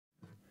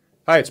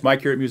Hi, it's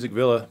Mike here at Music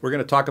Villa. We're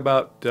going to talk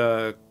about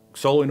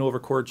soloing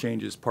over chord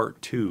changes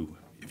part 2.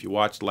 If you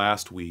watched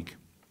last week,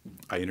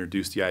 I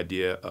introduced the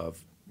idea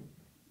of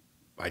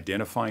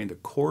identifying the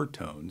chord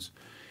tones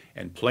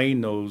and playing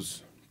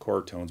those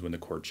chord tones when the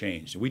chord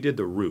changed. We did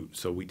the root,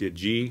 so we did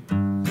G,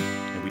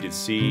 and we did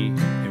C,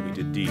 and we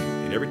did D.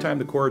 And every time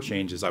the chord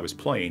changed as I was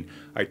playing,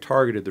 I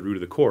targeted the root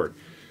of the chord.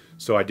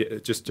 So I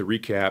did, just to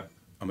recap,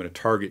 I'm going to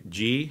target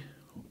G.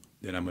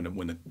 Then I'm going to,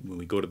 when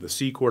we go to the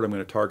C chord, I'm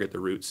going to target the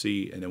root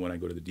C, and then when I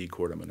go to the D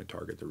chord, I'm going to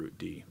target the root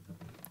D.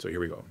 So here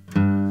we go.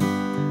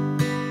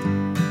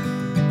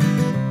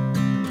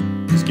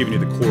 Just giving you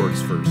the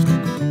chords first.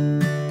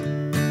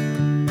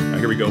 Now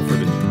here we go for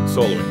the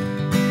soloing.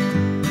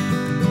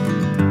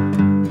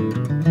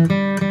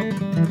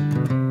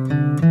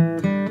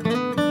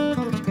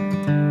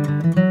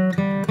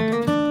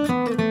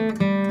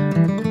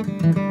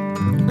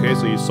 Okay,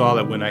 so you saw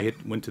that when I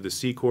went to the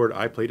C chord,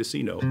 I played a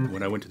C note.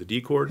 When I went to the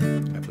D chord,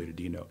 I played a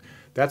D note.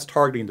 That's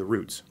targeting the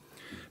roots.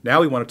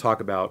 Now we want to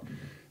talk about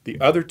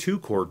the other two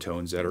chord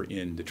tones that are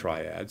in the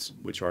triads,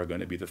 which are going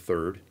to be the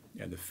third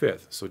and the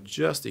fifth. So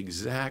just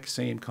exact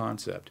same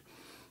concept.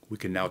 We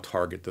can now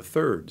target the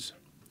thirds.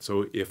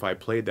 So if I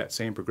played that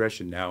same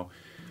progression now,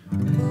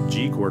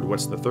 G chord,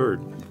 what's the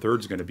third? The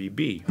third's going to be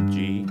B.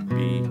 G,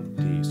 B,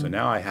 D. So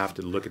now I have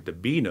to look at the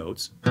B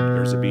notes.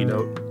 There's a B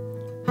note.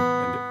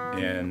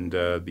 And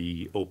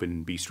the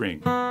open B string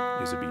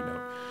is a B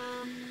note.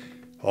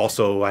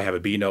 Also, I have a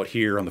B note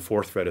here on the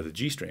 4th fret of the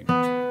G string.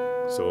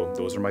 So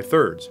those are my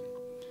thirds.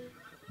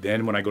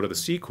 Then when I go to the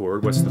C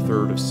chord, what's the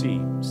third of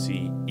C?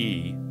 C,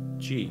 E,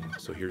 G.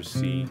 So here's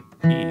C, E.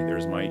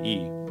 There's my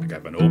E. I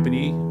have an open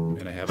E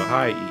and I have a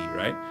high E,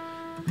 right?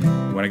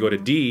 When I go to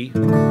D,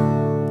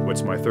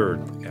 what's my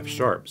third? F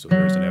sharp. So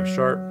there's an F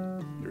sharp.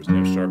 There's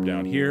an F sharp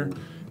down here.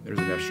 There's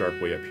an F sharp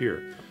way up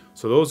here.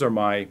 So those are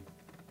my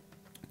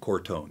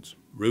chord tones,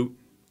 root,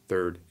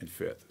 third, and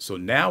fifth. So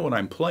now when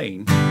I'm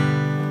playing,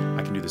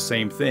 I can do the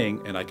same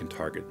thing and I can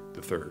target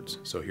the thirds.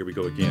 So here we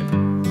go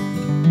again.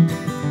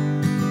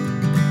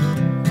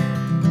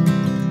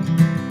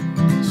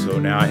 So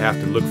now I have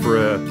to look for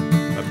a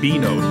B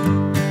note.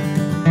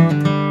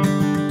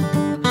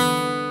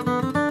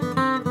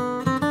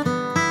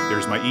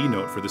 There's my E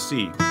note for the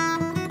C. And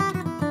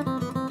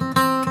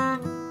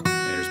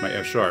there's my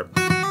F sharp.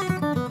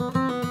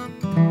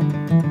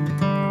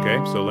 Okay,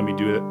 so let me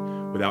do it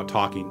without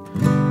talking,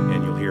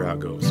 and you'll hear how it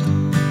goes.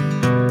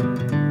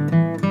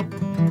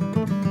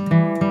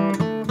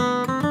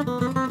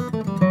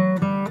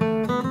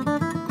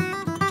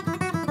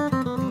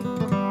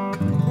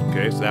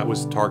 Okay, so that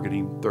was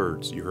targeting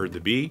thirds. You heard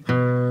the B,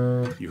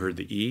 you heard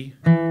the E,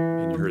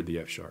 and you heard the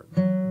F sharp.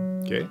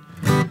 Okay,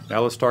 now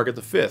let's target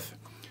the fifth.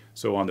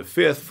 So on the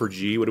fifth for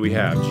G, what do we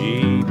have?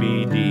 G,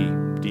 B, D.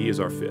 D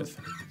is our fifth.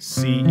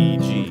 C, E,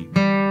 G.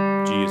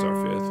 G is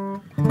our fifth.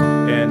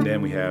 And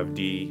then we have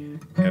D,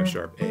 F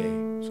sharp, A.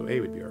 So A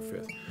would be our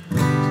fifth.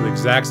 So the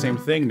exact same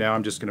thing now.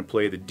 I'm just going to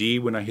play the D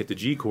when I hit the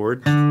G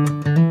chord.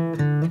 I'm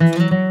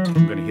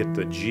going to hit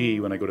the G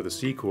when I go to the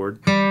C chord.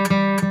 And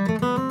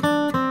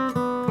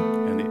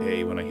the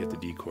A when I hit the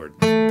D chord.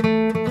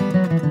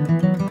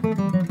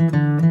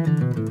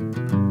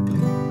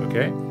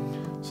 Okay?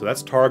 So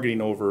that's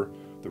targeting over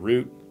the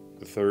root,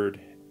 the third,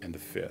 and the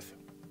fifth.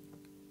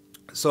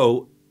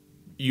 So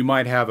you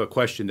might have a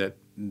question that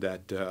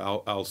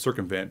I'll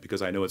circumvent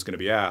because I know it's going to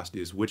be asked,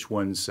 is which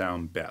ones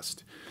sound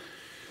best?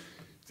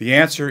 The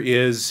answer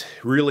is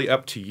really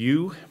up to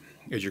you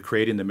as you're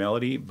creating the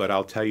melody, but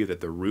I'll tell you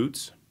that the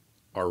roots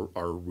are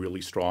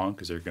really strong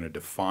because they're going to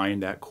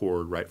define that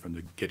chord right from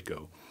the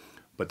get-go.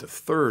 But the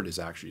third is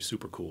actually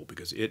super cool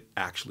because it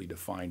actually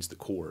defines the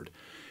chord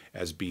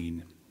as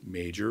being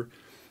major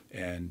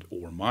and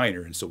or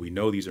minor, and so we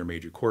know these are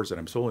major chords that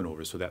I'm soloing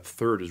over, so that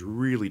third is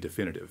really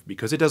definitive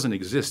because it doesn't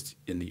exist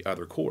in the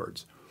other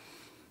chords.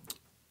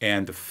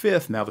 And the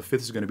fifth, now the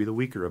fifth is going to be the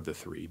weaker of the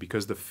three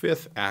because the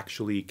fifth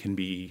actually can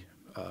be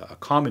a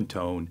common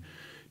tone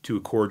to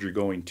a chord you're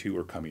going to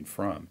or coming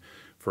from.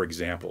 For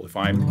example, if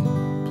I'm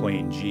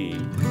playing G,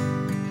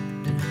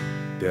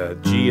 the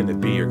G and the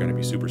B are going to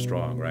be super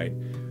strong, right?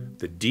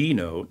 The D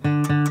note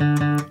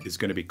is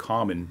going to be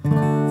common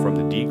from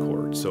the D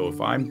chord. So if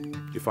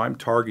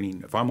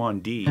I'm on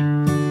D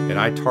and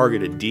I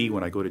target a D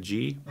when I go to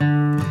G,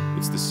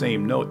 it's the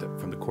same note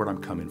from the chord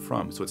I'm coming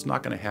from. So it's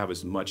not going to have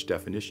as much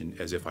definition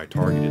as if I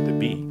targeted the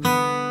B. It's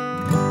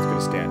going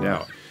to stand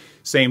out.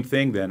 Same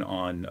thing then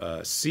on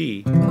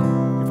C.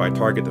 If I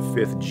target the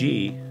fifth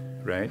G,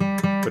 right?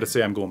 But let's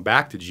say I'm going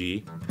back to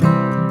G, it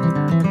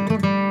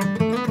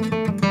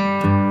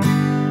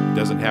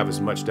doesn't have as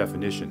much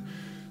definition.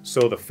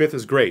 So the fifth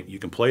is great. You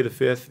can play the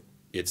fifth.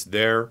 It's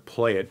there.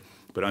 Play it.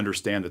 But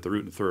understand that the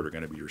root and third are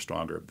going to be your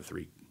stronger of the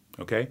three.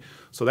 Okay?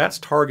 So that's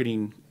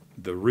targeting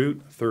the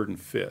root, third, and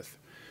fifth.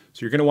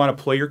 So you're going to want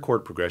to play your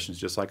chord progressions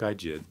just like I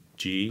did.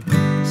 G,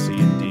 C,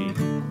 and D,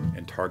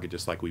 and target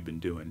just like we've been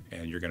doing.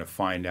 And you're going to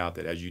find out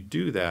that as you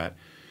do that,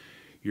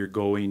 you're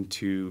going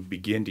to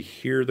begin to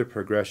hear the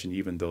progression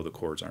even though the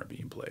chords aren't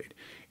being played.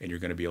 And you're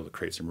going to be able to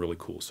create some really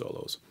cool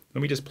solos.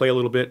 Let me just play a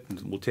little bit,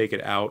 and we'll take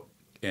it out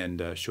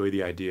and show you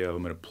the idea.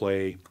 I'm going to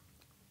play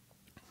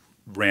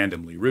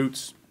randomly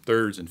roots,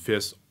 thirds, and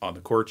fifths on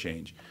the chord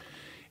change.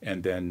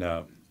 And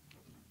then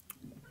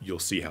you'll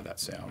see how that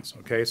sounds.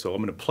 Okay, so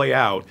I'm going to play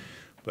out,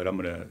 but I'm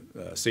going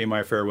to say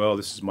my farewell.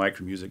 This is Mike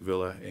from Music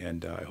Villa,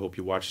 and I hope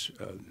you watch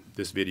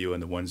this video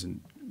and the ones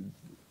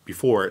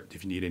before it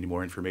if you need any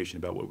more information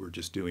about what we're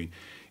just doing,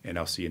 and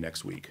I'll see you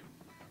next week.